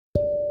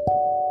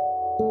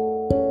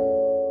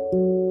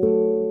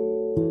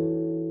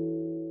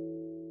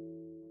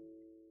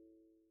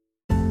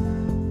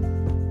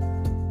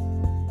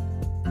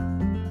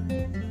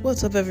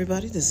What's up,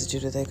 everybody? This is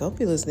Judith. I hope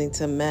you're listening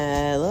to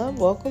Mad Love.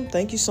 Welcome.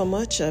 Thank you so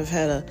much. I've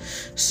had a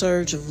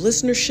surge of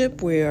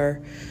listenership. We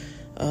are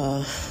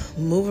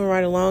moving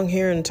right along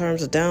here in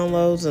terms of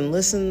downloads and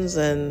listens,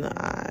 and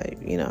I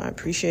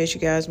appreciate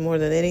you guys more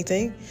than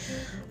anything.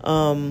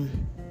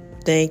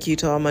 Thank you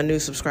to all my new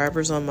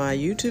subscribers on my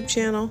YouTube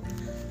channel.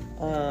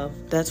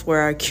 That's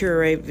where I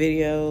curate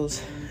videos,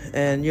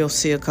 and you'll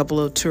see a couple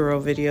of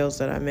Turo videos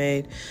that I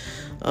made.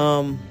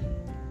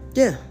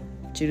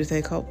 Judith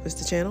A. Culp is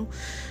the channel.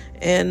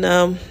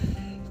 And,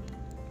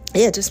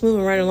 just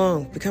moving right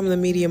along, becoming the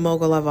media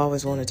mogul I've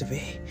always wanted to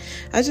be.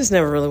 I just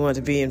never really wanted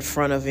to be in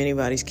front of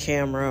anybody's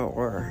camera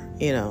or,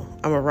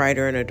 I'm a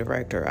writer and a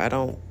director. I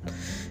don't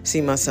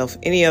see myself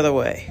any other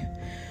way.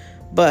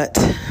 But,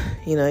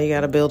 you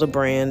got to build a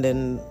brand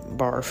and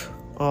barf,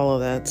 all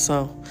of that.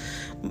 So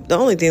the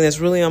only thing that's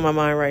really on my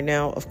mind right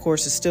now, of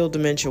course, is still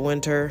dementia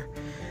winter.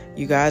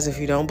 You guys, if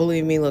you don't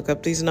believe me, look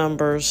up these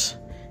numbers.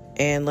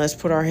 And let's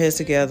put our heads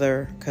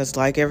together, because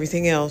like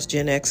everything else,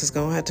 Gen X is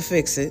going to have to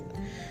fix it,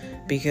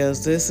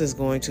 because this is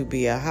going to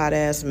be a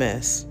hot-ass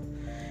mess.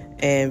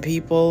 And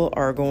people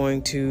are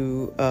going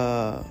to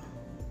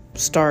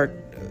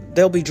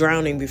they'll be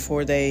drowning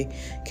before they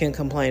can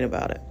complain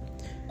about it.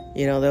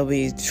 They'll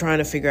be trying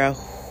to figure out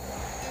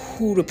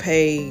who to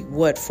pay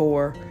what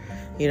for.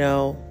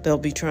 They'll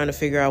be trying to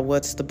figure out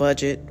what's the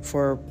budget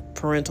for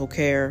parental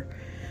care.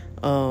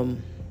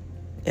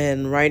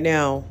 And right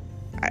now,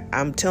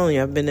 I'm telling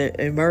you, I've been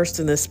immersed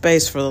in this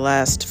space for the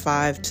last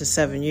 5 to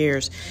 7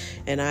 years,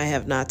 and I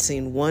have not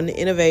seen one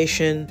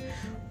innovation,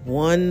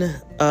 one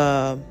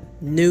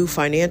new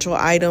financial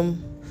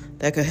item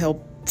that could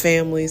help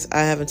families. I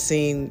haven't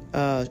seen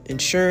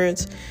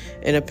insurance,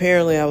 and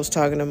apparently I was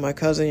talking to my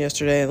cousin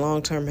yesterday, and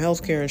long-term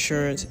health care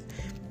insurance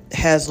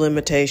has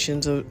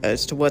limitations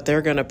as to what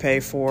they're going to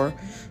pay for,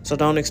 so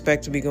don't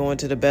expect to be going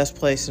to the best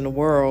place in the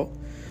world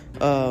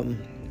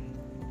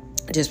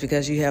just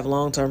because you have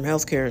long-term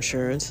health care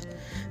insurance.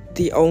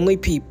 The only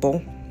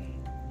people,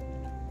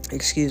 and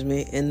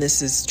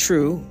this is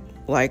true,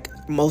 like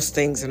most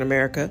things in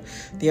America,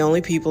 the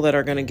only people that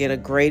are going to get a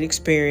great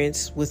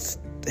experience with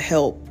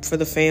help for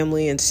the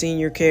family and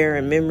senior care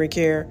and memory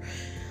care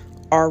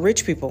are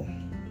rich people.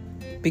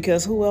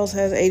 Because who else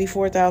has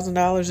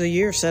 $84,000 a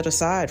year set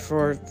aside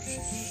for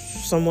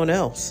someone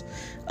else?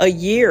 A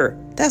year.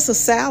 That's a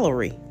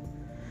salary.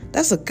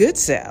 That's a good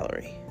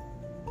salary.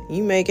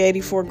 You make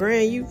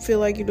 $84,000, you feel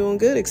like you're doing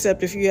good,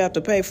 except if you have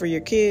to pay for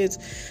your kids'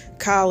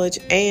 college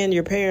and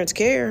your parents'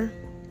 care.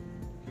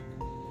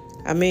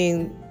 I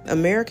mean,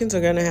 Americans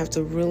are going to have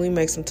to really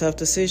make some tough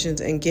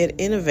decisions and get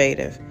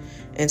innovative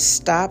and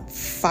stop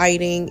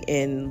fighting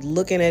and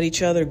looking at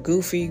each other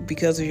goofy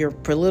because of your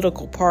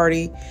political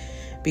party,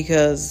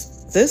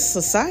 because this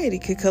society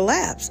could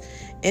collapse.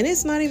 And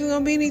it's not even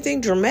going to be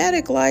anything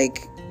dramatic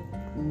like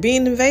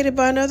being invaded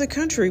by another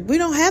country. We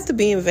don't have to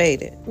be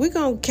invaded. We're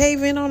going to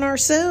cave in on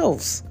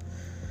ourselves.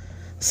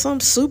 Some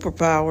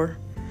superpower.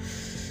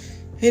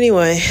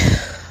 Anyway,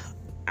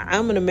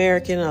 I'm an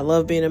American. I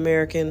love being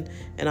American,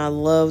 and I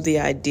love the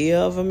idea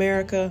of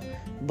America,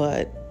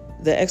 but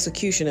the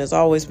execution has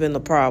always been the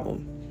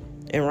problem.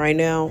 And right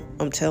now,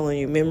 I'm telling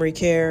you, memory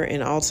care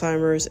and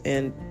Alzheimer's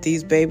and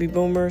these baby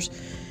boomers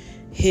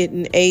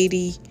hitting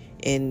 80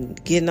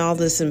 and getting all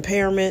this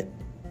impairment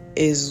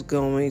is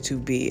going to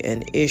be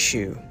an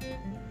issue.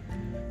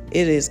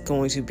 It is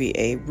going to be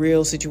a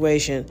real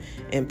situation,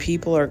 and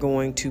people are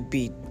going to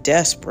be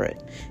desperate.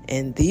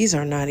 And these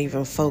are not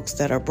even folks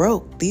that are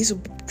broke. These are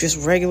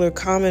just regular,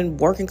 common,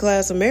 working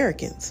class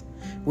Americans,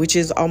 which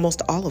is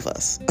almost all of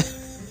us.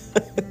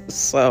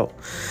 So,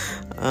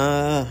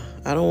 I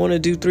don't want to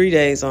do 3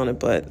 days on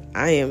it, but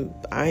I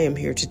am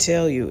here to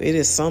tell you it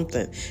is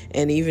something.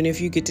 And even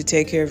if you get to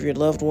take care of your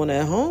loved one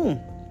at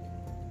home,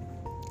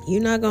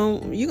 you're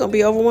gonna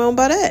be overwhelmed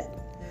by that.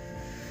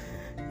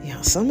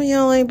 Some of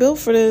y'all ain't built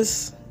for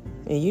this,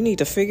 and you need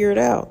to figure it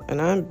out.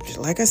 And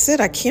like I said,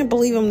 I can't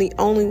believe I'm the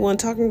only one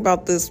talking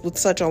about this with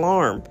such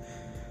alarm.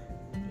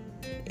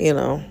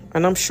 And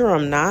I'm sure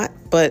I'm not,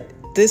 but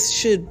this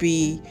should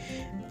be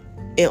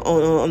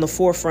on the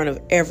forefront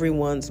of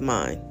everyone's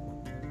mind.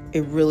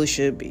 It really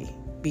should be,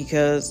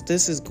 because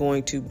this is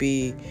going to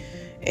be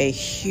a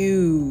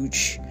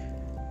huge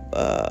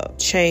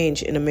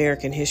change in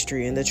American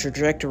history and the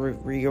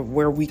trajectory of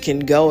where we can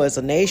go as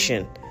a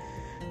nation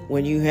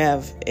when you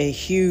have a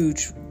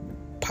huge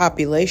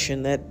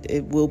population that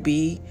it will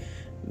be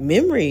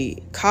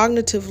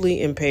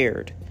cognitively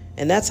impaired.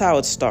 And that's how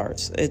it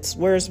starts. It's,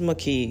 where's my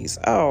keys?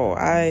 Oh,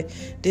 I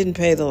didn't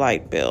pay the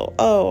light bill.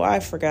 Oh,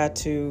 I forgot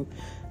the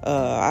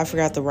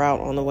route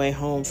on the way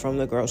home from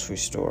the grocery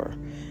store.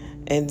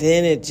 And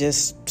then it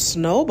just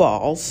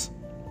snowballs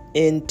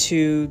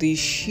into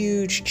these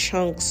huge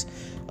chunks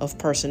of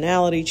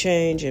personality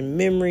change, and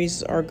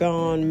memories are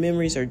gone,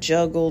 memories are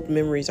juggled,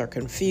 memories are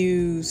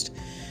confused,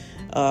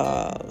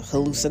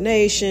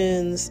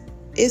 hallucinations.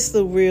 It's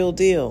the real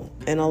deal,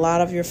 and a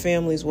lot of your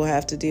families will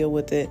have to deal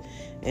with it.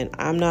 And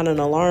I'm not an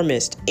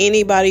alarmist.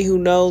 Anybody who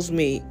knows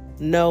me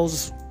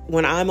knows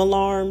when I'm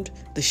alarmed,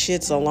 the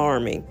shit's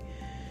alarming.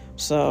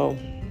 So,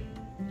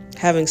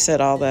 having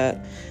said all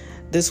that,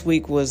 this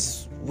week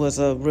was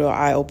a real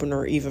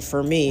eye-opener even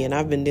for me, and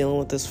I've been dealing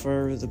with this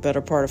for the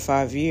better part of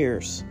 5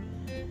 years.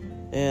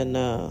 And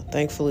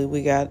thankfully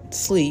we got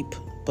sleep,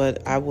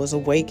 but I was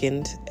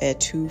awakened at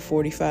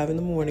 2:45 in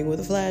the morning with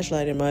a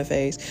flashlight in my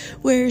face.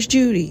 Where's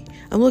Judy?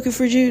 I'm looking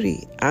for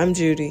Judy. I'm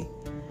Judy.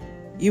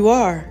 You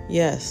are?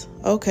 Yes.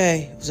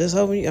 Okay.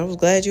 I was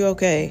glad you're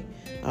okay.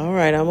 All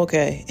right, I'm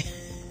okay.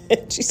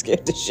 She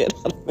scared the shit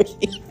out of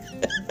me.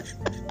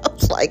 I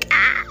was like,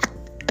 ah!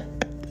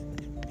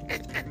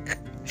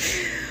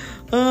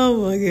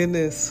 Oh my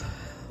goodness.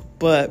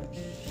 But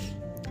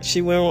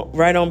she went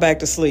right on back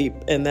to sleep,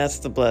 and that's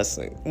the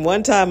blessing.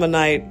 One time a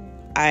night,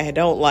 I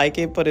don't like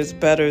it, but it's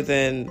better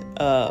than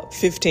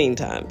 15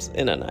 times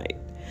in a night.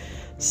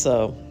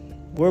 So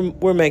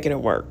we're making it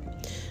work.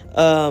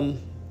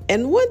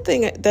 And one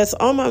thing that's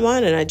on my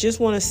mind, and I just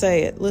want to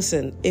say it,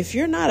 listen, if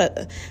you're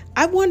not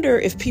I wonder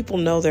if people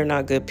know they're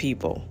not good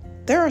people.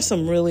 There are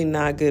some really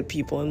not good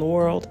people in the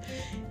world,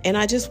 and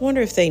I just wonder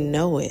if they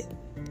know it.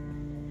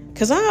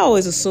 Because I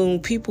always assume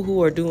people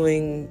who are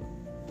doing,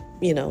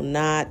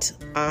 not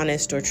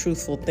honest or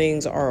truthful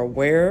things are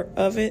aware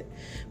of it,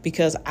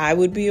 because I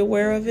would be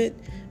aware of it.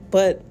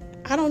 But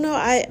I don't know.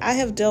 I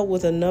have dealt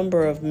with a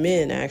number of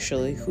men,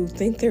 actually, who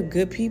think they're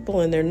good people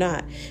and they're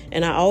not.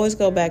 And I always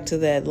go back to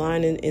that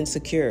line in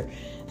Insecure.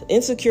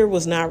 Insecure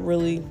was not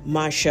really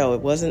my show.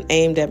 It wasn't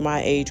aimed at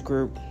my age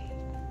group.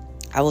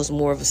 I was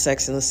more of a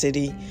Sex and the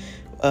City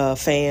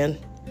fan,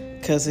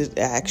 because it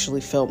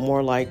actually felt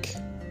more like,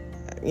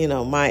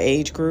 my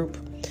age group.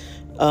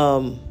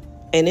 And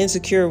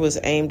Insecure was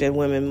aimed at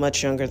women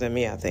much younger than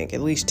me, I think,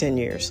 at least 10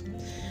 years.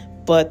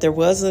 But there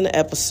was an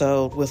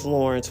episode with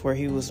Lawrence where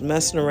he was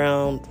messing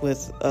around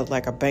with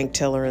like a bank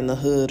teller in the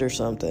hood or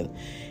something.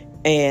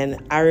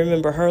 And I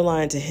remember her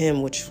line to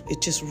him, which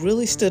it just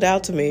really stood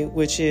out to me,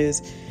 which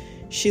is,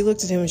 she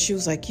looked at him and she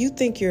was like, "You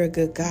think you're a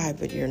good guy,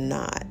 but you're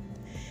not."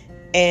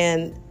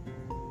 And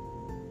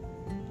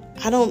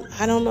I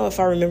don't know if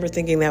I remember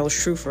thinking that was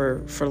true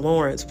for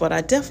Lawrence, but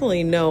I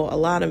definitely know a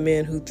lot of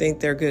men who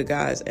think they're good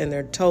guys and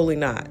they're totally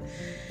not.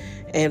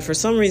 And for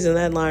some reason,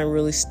 that line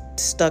really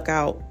stuck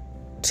out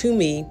to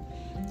me,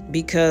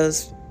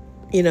 because,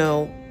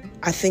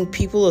 I think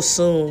people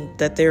assume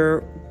that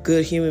they're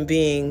good human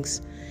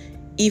beings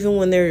even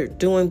when they're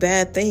doing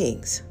bad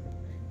things.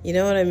 You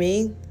know what I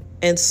mean?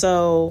 And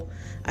so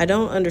I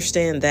don't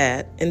understand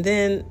that. And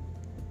then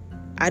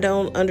I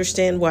don't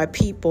understand why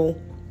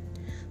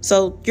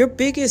so your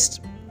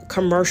biggest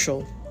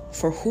commercial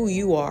for who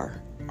you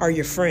are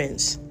your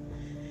friends.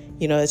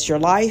 It's your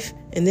life,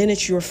 and then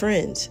it's your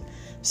friends.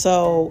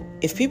 So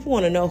if people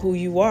want to know who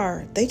you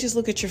are, they just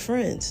look at your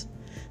friends.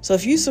 So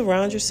if you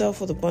surround yourself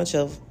with a bunch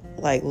of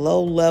like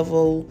low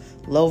level,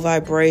 low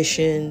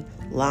vibration,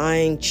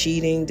 lying,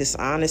 cheating,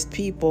 dishonest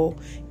people,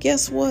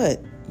 guess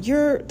what?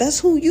 That's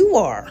who you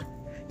are.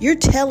 You're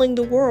telling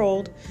the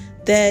world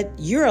that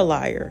you're a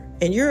liar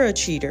and you're a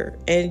cheater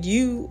and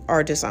you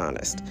are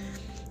dishonest.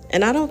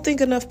 And I don't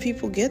think enough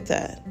people get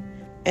that.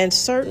 And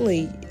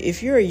certainly,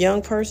 if you're a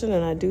young person,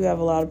 and I do have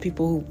a lot of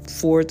people who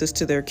forward this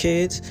to their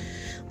kids,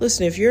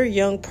 listen, if you're a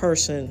young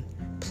person,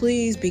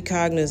 please be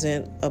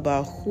cognizant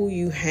about who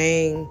you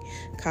hang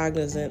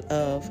cognizant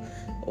of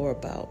or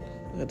about.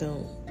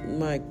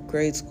 My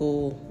grade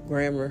school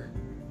grammar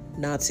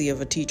Nazi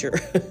of a teacher,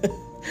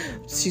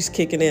 she's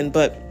kicking in,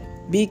 but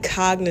be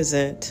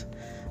cognizant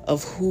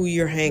of who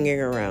you're hanging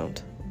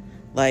around.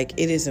 Like,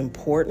 it is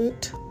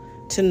important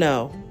to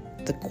know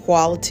the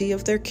quality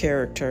of their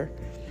character.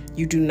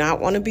 You do not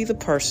want to be the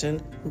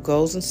person who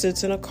goes and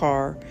sits in a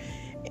car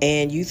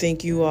and you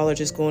think you all are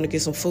just going to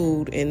get some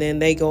food, and then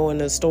they go in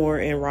the store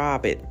and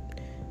rob it,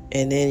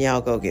 and then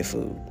y'all go get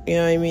food. You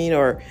know what I mean?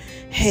 Or,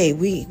 hey,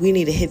 we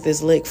need to hit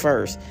this lick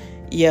first.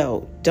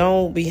 Yo,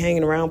 don't be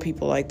hanging around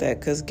people like that,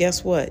 because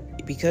guess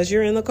what? Because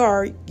you're in the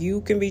car,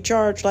 you can be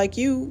charged like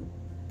you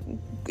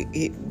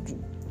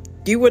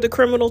were the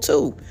criminal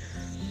too.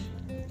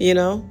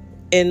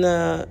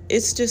 And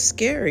it's just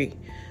scary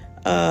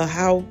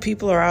how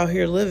people are out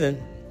here living.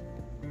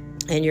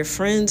 And your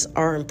friends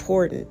are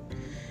important.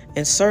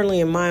 And certainly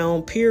in my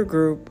own peer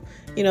group,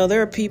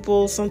 there are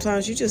people,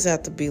 sometimes you just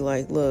have to be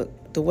like, look,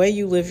 the way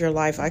you live your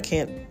life, I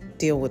can't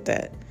deal with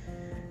that.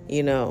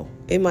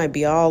 It might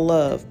be all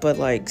love, but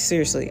like,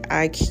 seriously,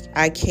 I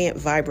can't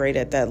vibrate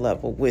at that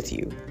level with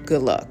you.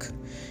 Good luck.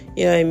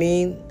 You know what I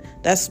mean?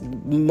 That's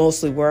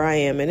mostly where I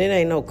am. And it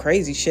ain't no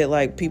crazy shit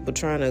like people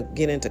trying to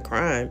get into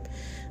crime.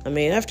 I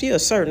mean, after you're a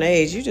certain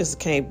age, you just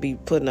can't be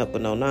putting up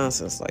with no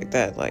nonsense like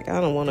that. Like, I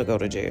don't want to go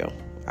to jail.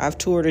 I've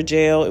toured a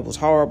jail. It was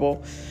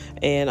horrible,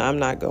 and I'm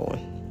not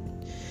going.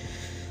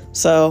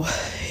 So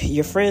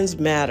your friends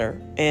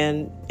matter,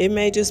 and it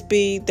may just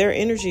be their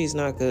energy is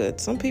not good.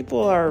 Some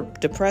people are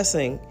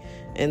depressing,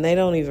 and they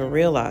don't even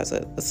realize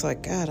it. It's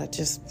like, God, I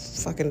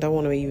just fucking don't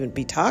want to even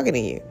be talking to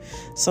you.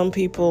 Some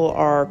people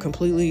are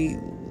completely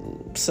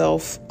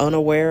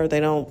self-unaware. They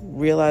don't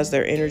realize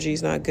their energy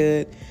is not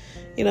good.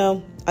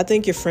 I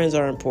think your friends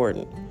are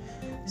important.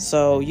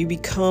 So you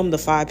become the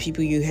 5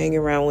 people you hang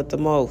around with the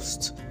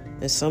most.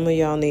 And some of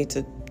y'all need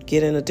to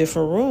get in a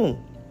different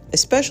room,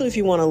 especially if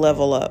you want to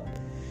level up.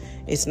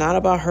 It's not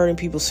about hurting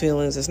people's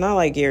feelings. It's not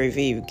like Gary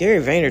Vee.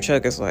 Gary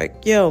Vaynerchuk is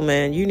like, yo,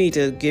 man, you need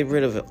to get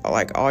rid of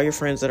like all your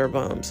friends that are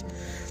bums.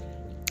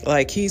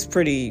 Like, he's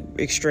pretty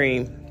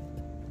extreme.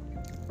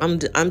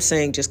 I'm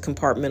saying just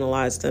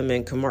compartmentalize them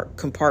and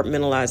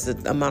compartmentalize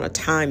the amount of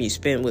time you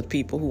spend with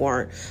people who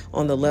aren't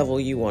on the level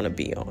you want to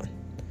be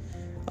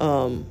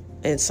on.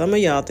 And some of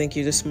y'all think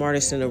you're the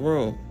smartest in the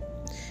room.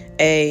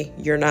 A,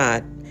 you're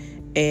not.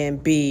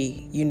 And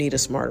B, you need a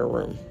smarter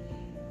room.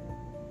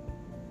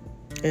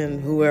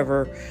 And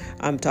whoever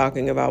I'm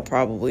talking about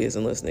probably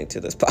isn't listening to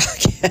this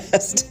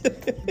podcast,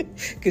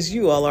 because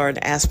you all are an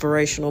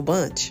aspirational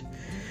bunch.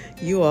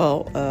 You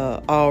all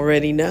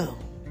already know.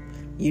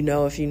 You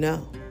know if you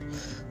know.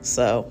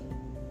 So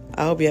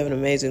I hope you have an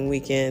amazing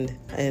weekend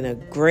and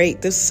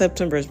this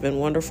September has been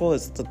wonderful.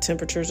 The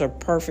temperatures are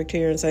perfect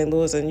here in St.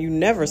 Louis, and you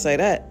never say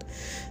that.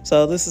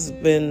 So this has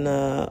been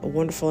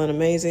wonderful and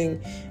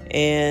amazing.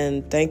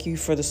 And thank you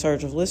for the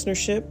surge of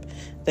listenership.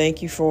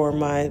 Thank you for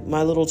my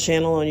little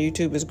channel on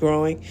YouTube is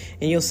growing.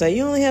 And you'll say,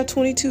 you only have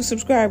 22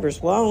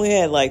 subscribers. Well, I only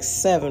had like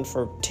 7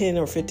 for 10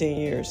 or 15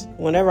 years.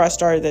 Whenever I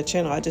started that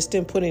channel, I just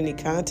didn't put any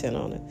content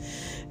on it.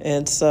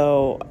 And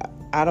so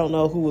I don't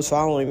know who was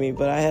following me,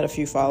 but I had a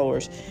few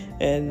followers.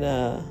 And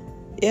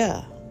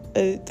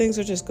things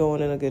are just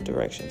going in a good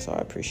direction. So I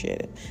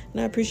appreciate it.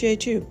 And I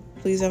appreciate you.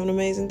 Please have an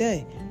amazing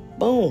day.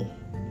 Boom.